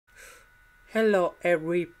Hello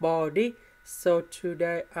everybody, so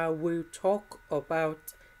today I will talk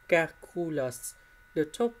about calculus. The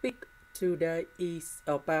topic today is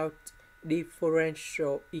about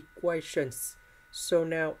differential equations. So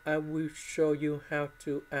now I will show you how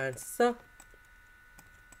to answer.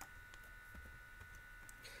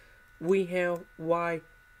 We have y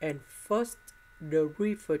and first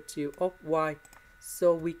derivative of y,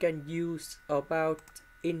 so we can use about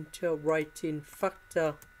integrating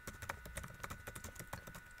factor.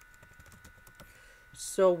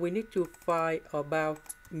 So we need to find about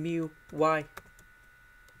mu y,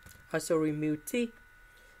 mu t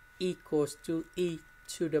equals to e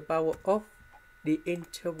to the power of the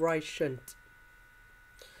integration.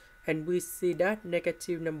 And we see that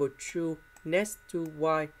negative number 2 next to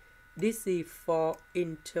y. This is for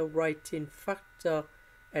integrating factor,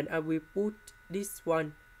 and I will put this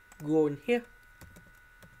one going here.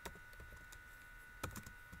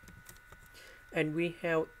 And we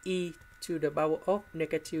have e to the power of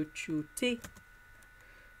negative 2t.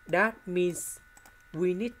 That means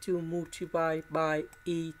we need to multiply by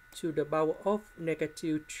e to the power of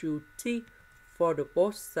negative 2t for the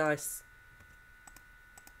both sides.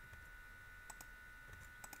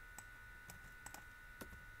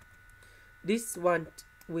 This one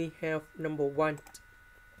we have number 1.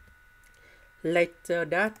 Later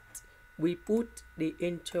that we put the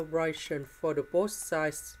integration for the both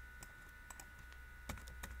sides.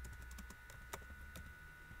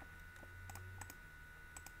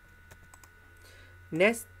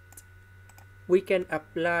 Next, we can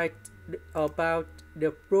apply about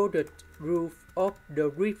the product rule of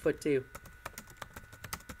derivative.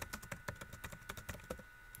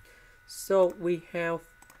 So we have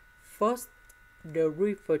first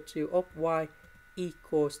derivative of y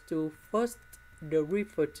equals to first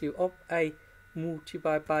derivative of a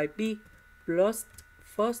multiplied by b plus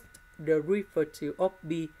first derivative of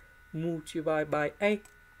b multiplied by a.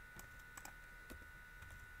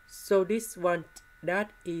 So this one,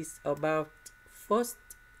 that is about first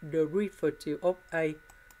derivative of a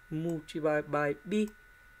multiplied by b.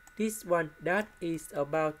 This one, that is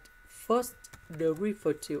about first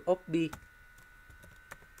derivative of b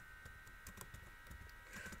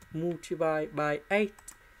multiplied by 8.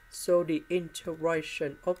 So the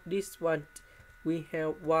integration of this one, we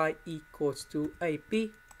have y equals to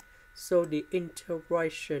ap. So the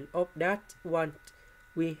integration of that one,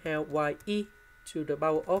 we have ye to the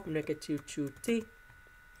power of negative 2t.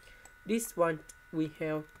 This one we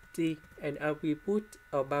have t, and I will put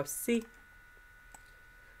about c.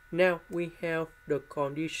 Now we have the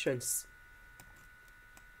conditions.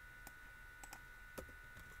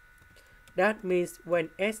 That means when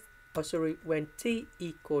when t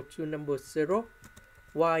equal to number 0,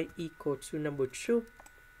 y equal to number 2.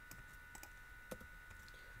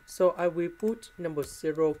 So I will put number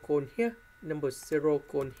 0 going here, number 0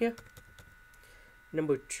 going here,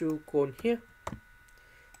 number 2 going here.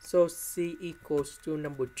 So c equals to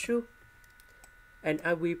number 2, and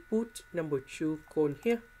I will put number 2 going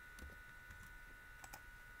here.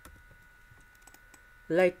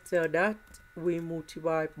 Later that we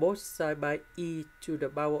multiply both sides by e to the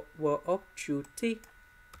power of 2t.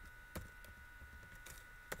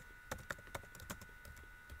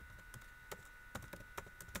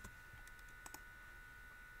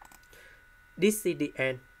 This is the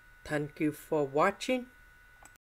end. Thank you for watching.